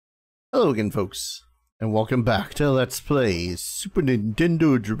Hello again, folks, and welcome back to Let's Play Super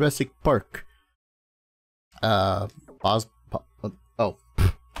Nintendo Jurassic Park. Oh,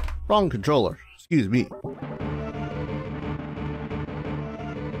 wrong controller. Excuse me.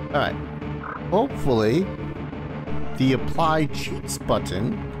 Alright. Hopefully, the Apply Cheats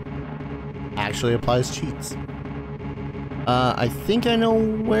button actually applies cheats. I think I know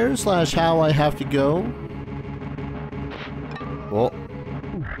where / how I have to go. Well.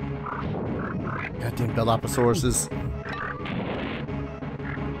 Goddamn Dilophosaurus.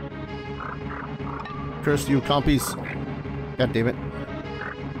 Curse you, compies. God damn it.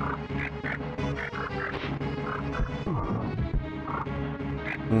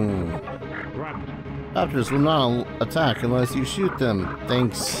 Raptors will not attack unless you shoot them.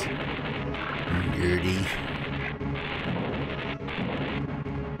 Thanks. Nerdy.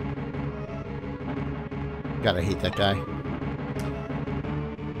 Gotta hate that guy.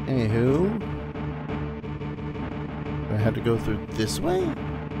 Anywho. I have to go through this way?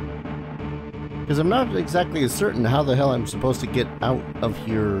 Because I'm not exactly certain how the hell I'm supposed to get out of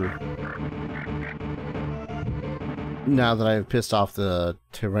here now that I've pissed off the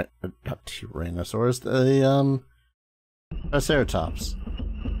Tyrannosaurus, the Triceratops.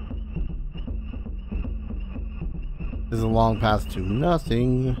 There's a long path to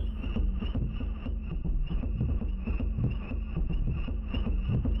nothing.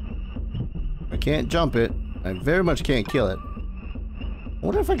 I can't jump it. I very much can't kill it. I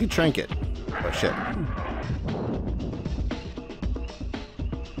wonder if I could trank it. Oh shit.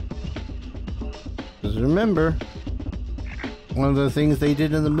 Because remember, one of the things they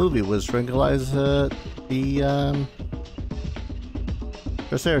did in the movie was tranquilize the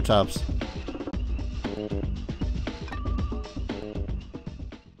Triceratops.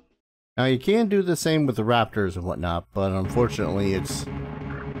 Now you can do the same with the raptors and whatnot, but unfortunately it's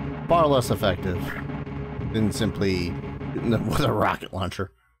far less effective than simply hitting them with a rocket launcher.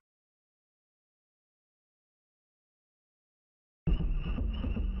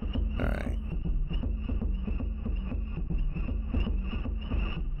 Alright.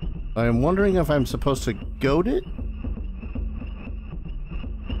 I'm wondering if I'm supposed to goad it?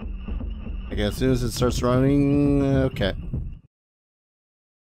 I guess as soon as it starts running... okay.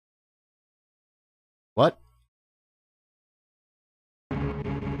 What?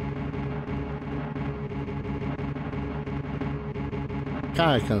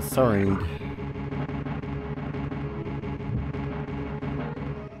 Kind of concerned.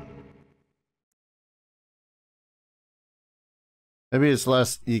 Maybe it's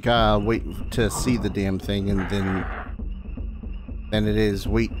less you gotta wait to see the damn thing and then it is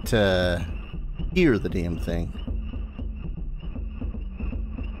wait to hear the damn thing.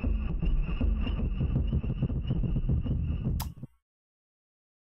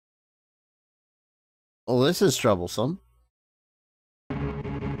 Well, this is troublesome.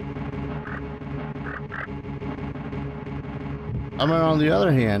 I mean, on the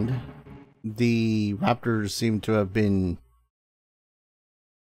other hand, the raptors seem to have been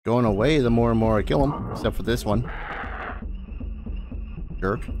going away the more and more I kill them, except for this one.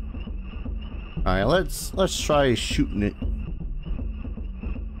 Jerk. Alright, let's try shooting it.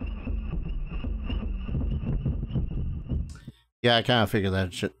 Yeah, I kind of figured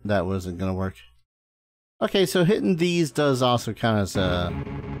that wasn't gonna work. Okay, so hitting these does also kind of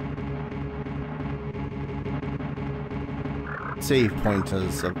save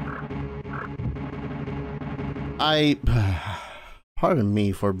pointers. Pardon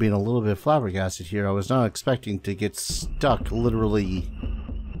me for being a little bit flabbergasted here. I was not expecting to get stuck literally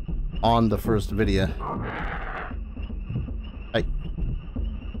on the first video. Hey.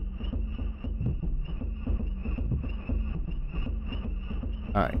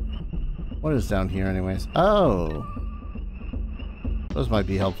 Alright. What is down here anyways? Oh! Those might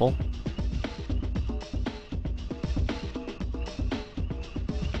be helpful.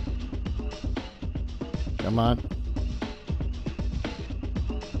 Come on.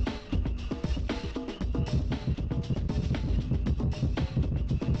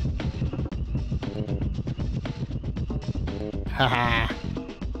 Haha.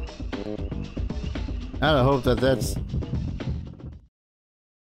 I hope that's...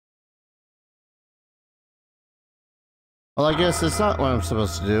 well, I guess it's not what I'm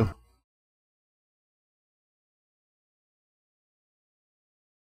supposed to do.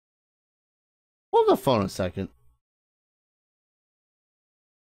 Hold the phone a second.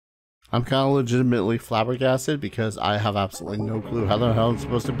 I'm kind of legitimately flabbergasted because I have absolutely no clue how the hell I'm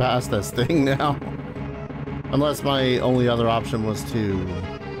supposed to pass this thing now. Unless my only other option was to...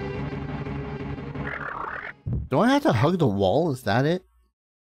 do I have to hug the wall? Is that it?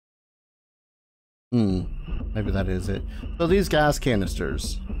 Maybe that is it. So these gas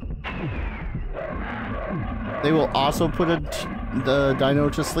canisters, they will also put the dino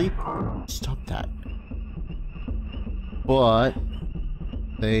to sleep. Stop that. But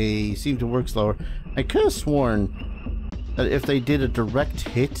they seem to work slower. I could have sworn that if they did a direct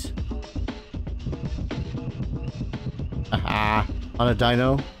hit on a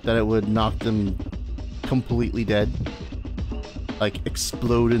dino, that it would knock them completely dead. Like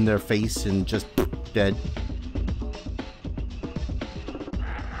explode in their face and just dead.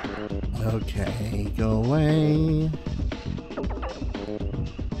 Okay, go away.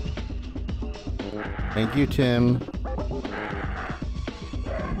 Thank you, Tim.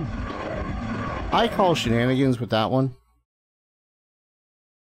 I call shenanigans with that one.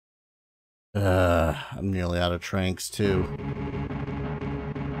 I'm nearly out of tranks too.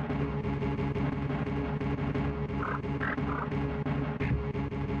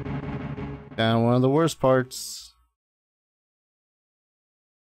 And one of the worst parts.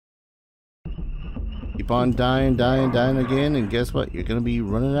 Keep on dying again, and guess what? You're gonna be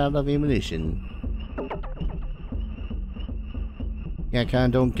running out of ammunition. Yeah, kinda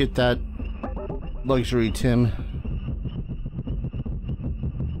don't get that luxury, Tim.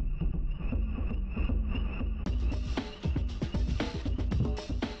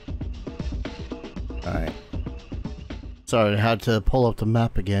 Alright. Sorry, I had to pull up the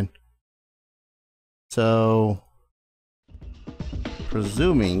map again. So,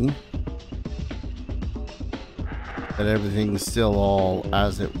 presuming that everything's still all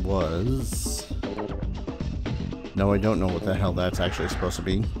as it was. No, I don't know what the hell that's actually supposed to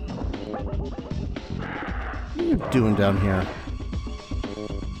be. What are you doing down here?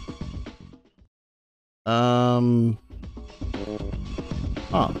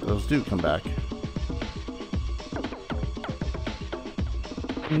 Oh, those do come back.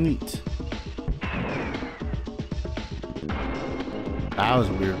 Neat. That was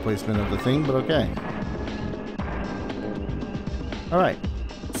a weird placement of the thing, but okay. Alright.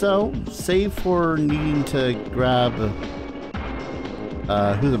 So, save for needing to grab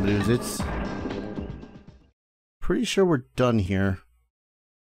who the blues it's. Pretty sure we're done here.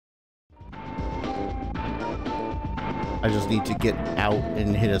 I just need to get out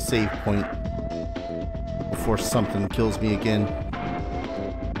and hit a save point before something kills me again.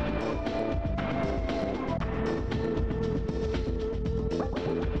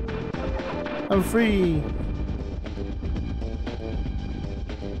 I'm free!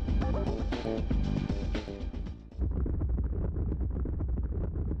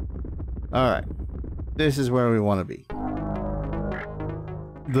 Alright. This is where we want to be.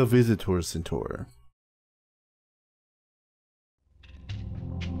 The Visitor Centaur.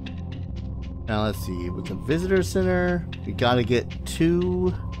 Now let's see, with the Visitor Center, we gotta get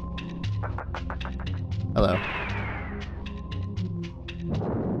two... Hello.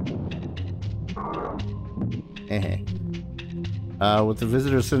 With the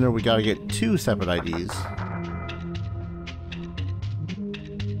Visitor Center, we gotta get two separate IDs.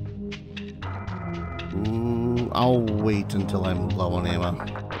 Ooh, I'll wait until I'm low on ammo.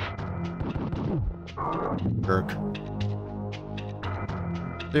 Jerk.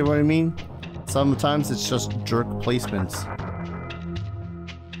 See what I mean? Sometimes it's just jerk placements.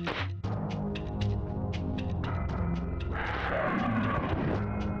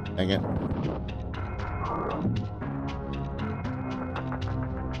 Dang it.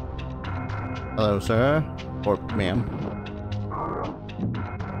 Hello, sir. Or ma'am.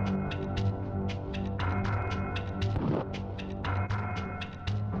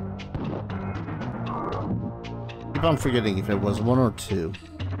 Keep on forgetting if it was one or two.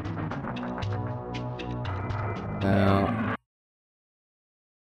 Now.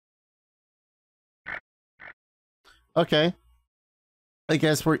 Okay. I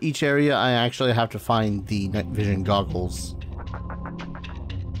guess for each area I actually have to find the night vision goggles.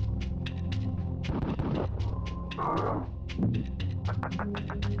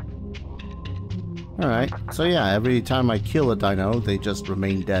 Alright, so yeah, every time I kill a dino, they just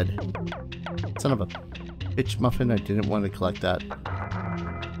remain dead. Son of a bitch muffin, I didn't want to collect that.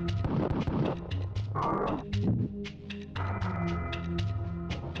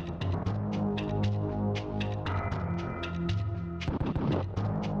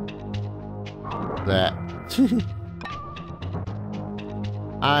 That.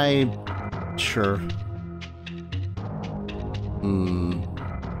 Sure.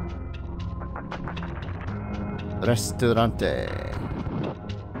 Restaurante.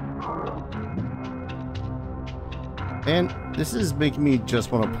 And this is making me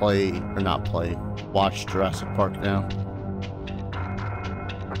just want to play, or not play, watch Jurassic Park now.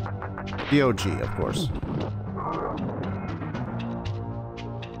 The OG, of course.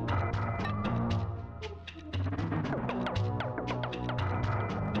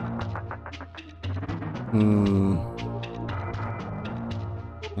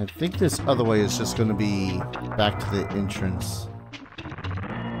 I think this other way is just going to be back to the entrance.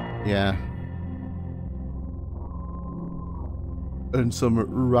 Yeah. And some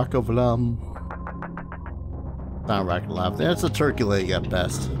rack of lamb. Not rack of lamb. That's a turkey leg at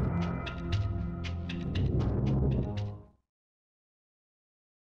best.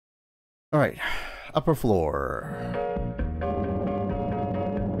 Alright. Upper floor.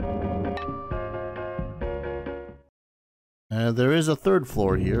 There is a third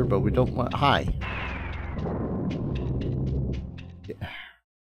floor here, but we don't want... Hi. Yeah.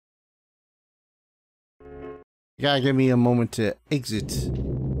 You gotta give me a moment to exit.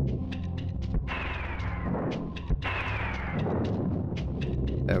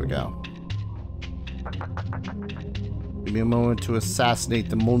 There we go. Give me a moment to assassinate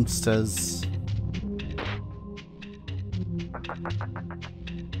the monsters.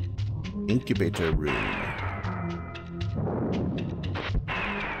 Incubator room.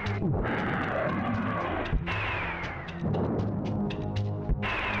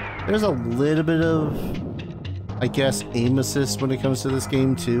 There's a little bit of, I guess, aim assist when it comes to this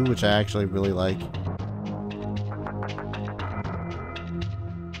game too, which I actually really like.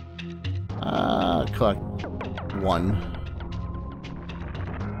 Collect one.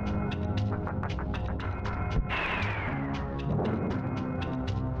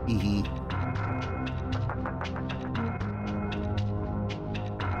 Hee.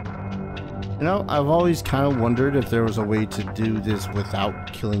 You know, I've always kind of wondered if there was a way to do this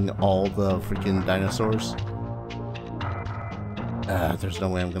without killing all the freaking dinosaurs. There's no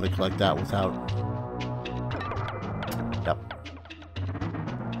way I'm going to collect that without... Yep.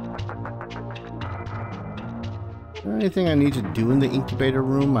 Is there anything I need to do in the incubator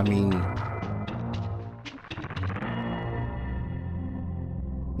room? I mean...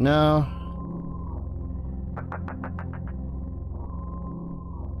 No.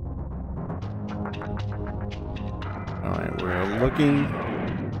 Alright, we're looking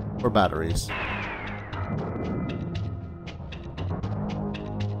for batteries.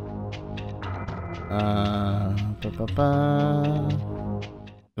 Can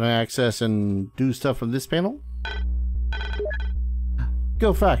I access and do stuff from this panel?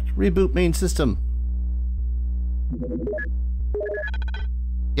 Go fact, reboot main system.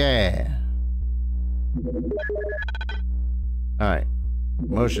 Yeah. Alright.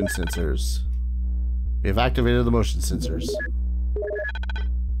 Motion sensors. We have activated the motion sensors.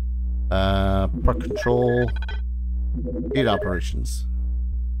 Park control. Gate operations.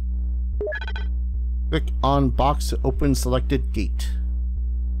 Click on box to open selected gate.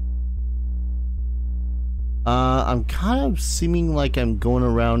 I'm kind of seeming like I'm going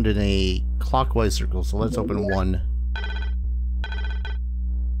around in a clockwise circle, so let's open one.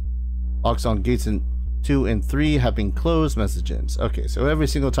 Locks on gates in 2 and 3 have been closed. Message ends. Okay, so every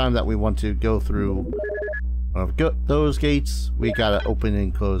single time that we want to go through those gates, we gotta open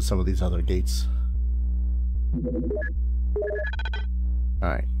and close some of these other gates.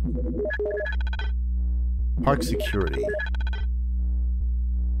 Alright. Park security.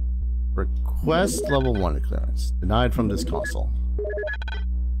 Request level 1 clearance. Denied from this console.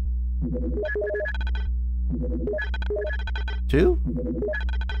 2?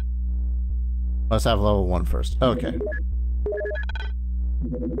 Let's have level 1 first. Okay.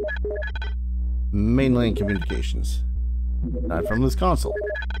 Mainline communications. Denied from this console.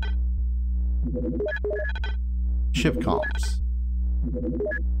 Ship comms.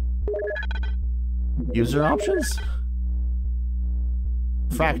 User options?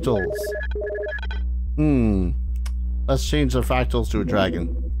 Fractals. Let's change the fractals to a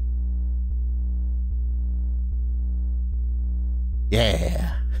dragon.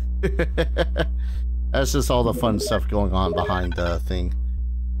 Yeah. That's just all the fun stuff going on behind the thing.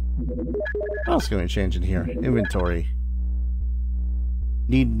 What else can we change in here? Inventory.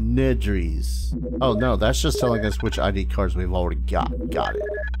 Need nedries. Oh no, that's just telling us which ID cards we've already got. Got it.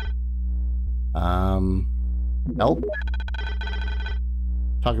 Help.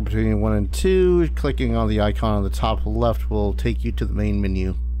 Talking between 1 and 2. Clicking on the icon on the top left will take you to the main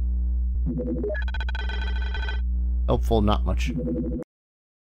menu. Helpful, not much.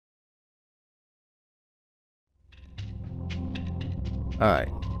 Alright.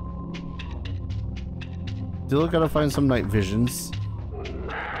 Still gotta find some night visions.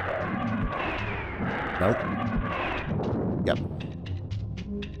 Nope. Yep.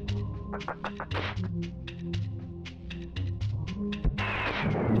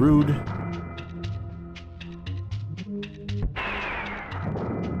 Rude.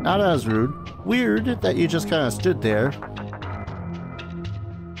 Not as rude. Weird that you just kind of stood there.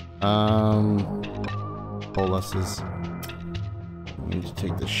 Boluses. We need to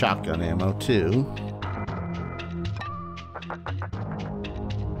take the shotgun ammo too.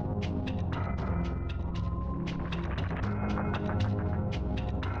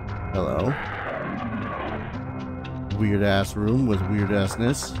 Hello. Weird ass room with weird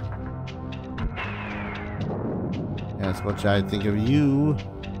assness. That's what I think of you.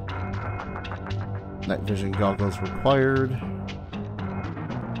 Night vision goggles required.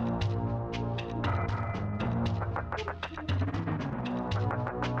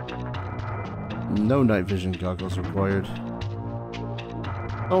 No night vision goggles required.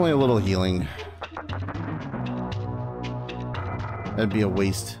 Only a little healing. That'd be a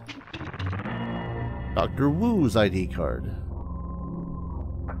waste. Dr. Wu's ID card.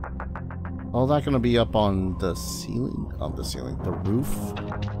 All that gonna be up on the ceiling? On the ceiling. The roof?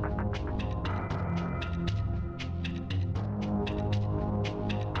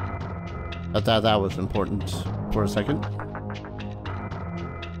 I thought that was important for a second.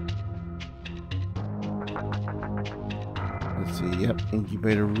 Let's see, yep,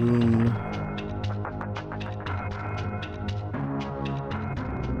 incubator room.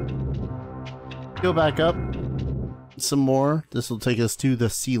 Go back up some more. This will take us to the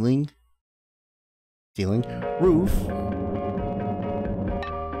ceiling. Roof.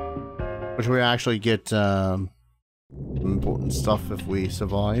 Which we actually get important stuff if we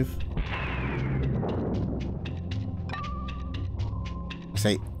survive.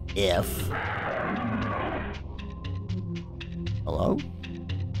 Say if. Hello?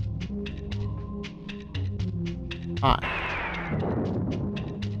 Hi.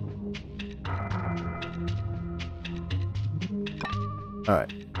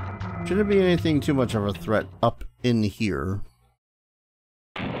 Alright. Shouldn't be anything too much of a threat up in here.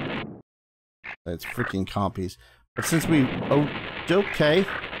 It's freaking compies. But since we... Oh, okay.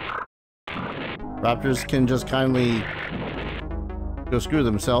 Raptors can just kindly go screw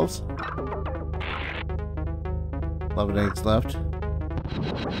themselves. 11 eggs left.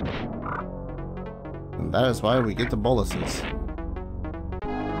 And that is why we get the boluses.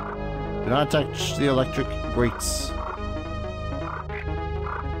 Do not touch the electric grates.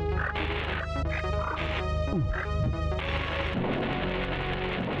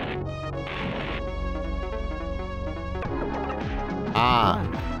 Ah,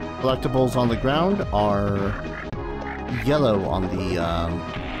 collectibles on the ground are yellow on the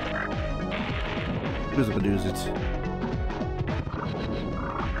Boozabadoozits.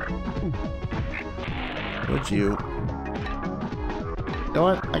 Would you? You know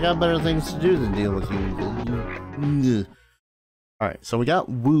what? I got better things to do than deal with you. Alright, so we got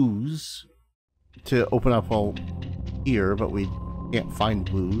woos to open up all here, but we can't find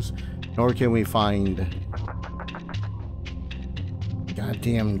woos. Nor can we find...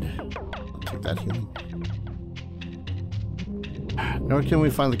 Goddamned... I'll take that healing. Nor can we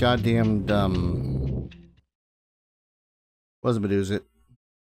find the goddamned, Boozabadoozit.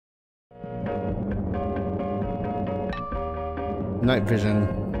 Night vision.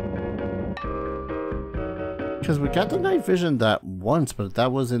 Because we got the night vision that once, but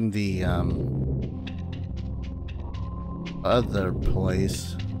that was in the, other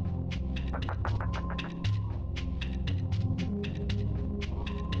place.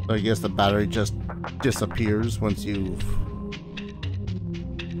 So I guess the battery just disappears once you've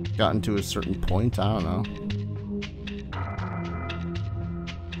gotten to a certain point. I don't know.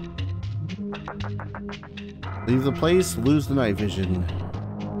 Leave the place, lose the night vision.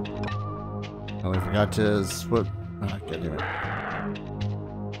 Oh, I forgot to swap. Oh, God damn it.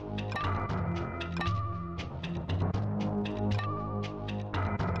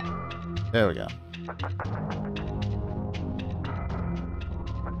 There we go.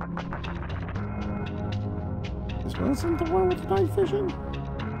 This wasn't the one with the night vision?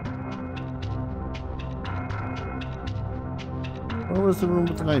 Where was the room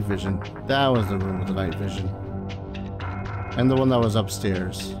with the night vision? That was the room with the night vision. And the one that was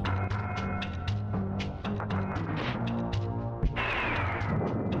upstairs.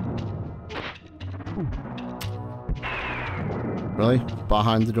 Really?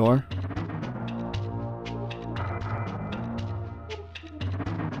 Behind the door?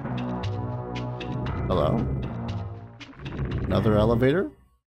 Hello? Another elevator?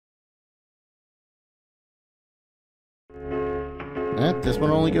 This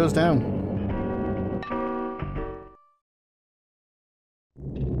one only goes down.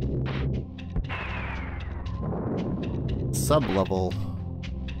 Sub-level.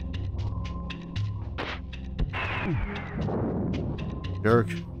 Jerk.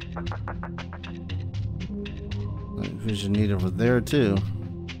 Night vision needed over there too.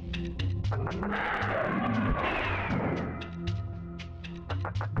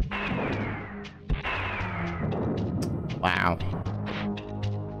 Wow.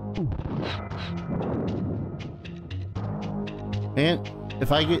 And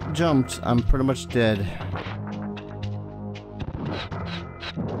if I get jumped, I'm pretty much dead.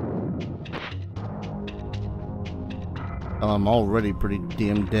 I'm already pretty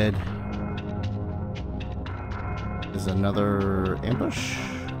damn dead. Is another ambush?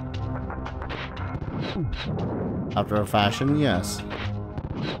 After a fashion, yes.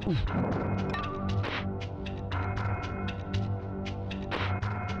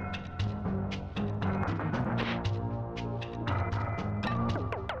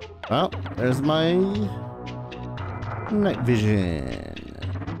 Well, there's my night vision.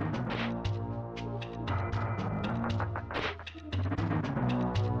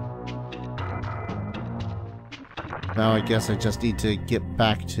 Now I guess I just need to get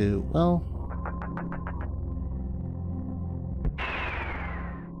back to, well...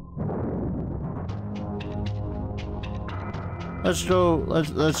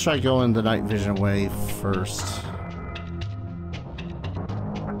 Let's try going the night vision way first.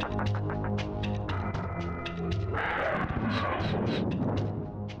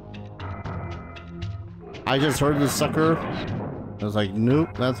 I just heard the sucker. I was like,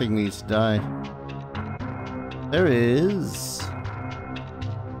 nope, that thing needs to die. There is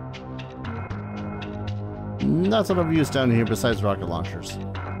nothing of use down here besides rocket launchers.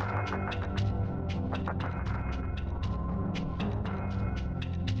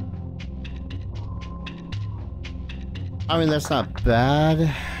 I mean, that's not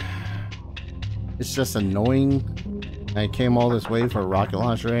bad. It's just annoying. I came all this way for rocket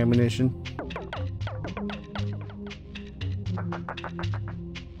launcher ammunition.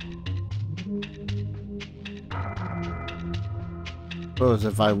 Suppose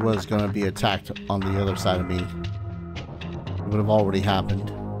if I was going to be attacked on the other side of me, it would have already happened.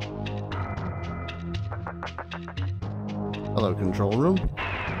 Hello, control room.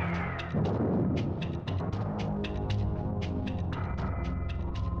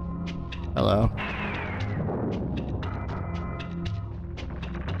 Hello.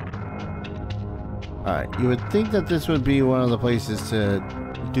 Alright, you would think that this would be one of the places to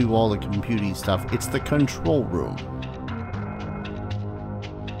do all the computing stuff. It's the control room.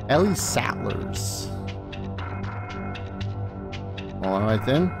 Ellie Sattlers. Alright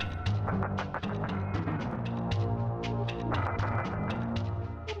then.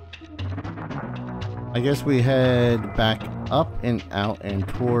 I guess we head back up and out and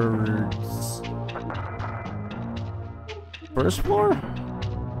towards first floor?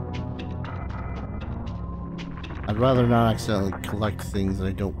 I'd rather not accidentally collect things that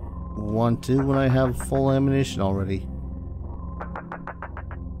I don't want to when I have full ammunition already.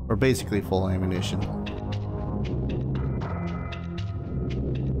 Or basically full ammunition.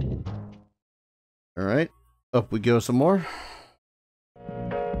 Alright, up we go some more.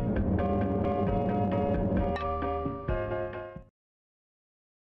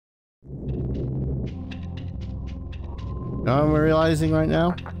 Now I'm realizing right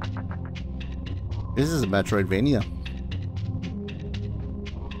now, this is a Metroidvania.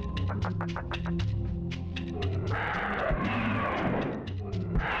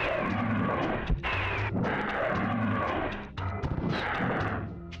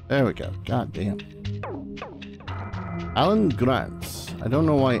 There we go. God damn. Alan Grant. I don't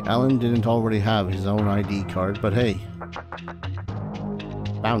know why Alan didn't already have his own ID card, but hey.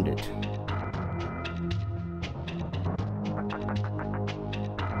 Found it.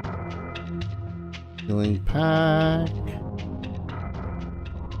 Healing pack.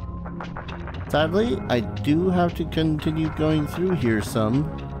 Sadly, I do have to continue going through here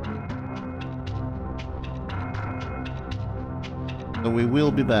some. So we will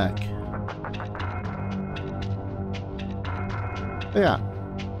be back. But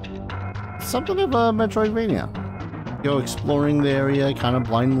yeah. Something of a Metroidvania. Go exploring the area kind of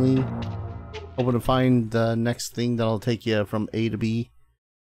blindly. Hoping to find the next thing that'll take you from A to B.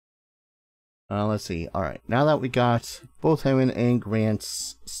 Let's see. Alright, now that we got both Hammond and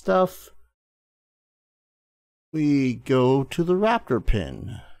Grant's stuff, we go to the Raptor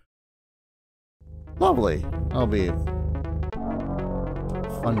pin. Lovely. That'll be a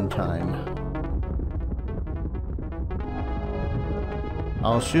fun time.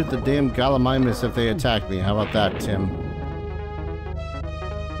 I'll shoot the damn Gallimimus if they attack me. How about that, Tim?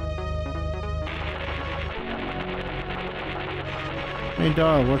 Hey,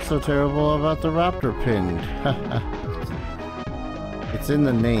 dog, what's so terrible about the Raptor pin? It's in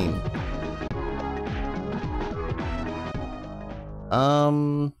the name.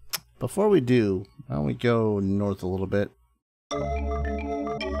 Before we do, why don't we go north a little bit?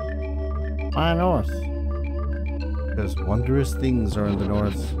 Why north? Because wondrous things are in the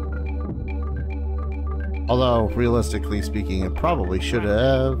north. Although, realistically speaking, it probably should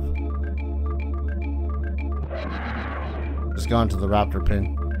have just gone to the raptor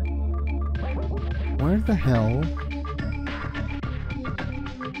pin. Where the hell?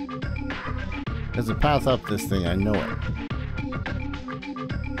 There's a path up this thing, I know it.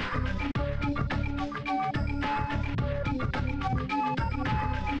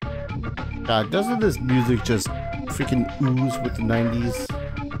 God, doesn't this music just freaking ooze with the 90s?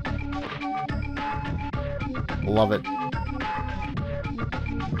 Love it.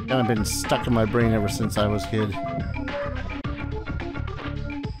 Kind of been stuck in my brain ever since I was a kid.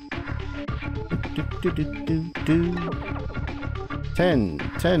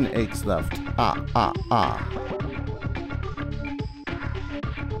 10 eggs left.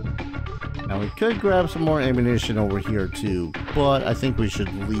 Now we could grab some more ammunition over here too, but I think we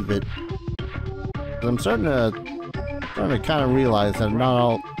should leave it. I'm starting to kind of realize that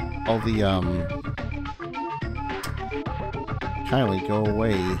not all the kindly go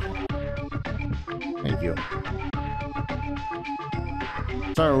away. Thank you.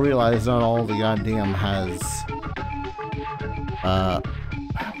 I'm starting to realize not all the goddamn has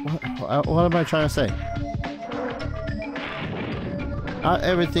what am I trying to say? Not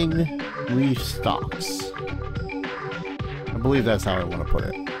everything restocks. I believe that's how I want to put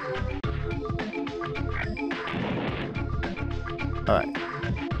it. Alright,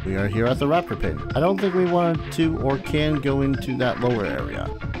 we are here at the raptor pin. I don't think we wanted to or can go into that lower area,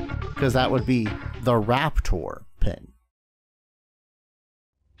 because that would be the raptor pin.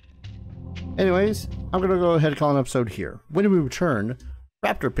 Anyways, I'm gonna go ahead and call an episode here. When we return,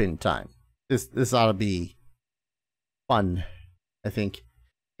 raptor pin time. This ought to be fun, I think.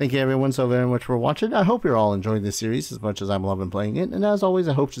 Thank you everyone so very much for watching. I hope you're all enjoying this series as much as I'm loving playing it, and as always,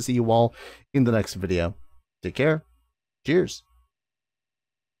 I hope to see you all in the next video. Take care. Cheers.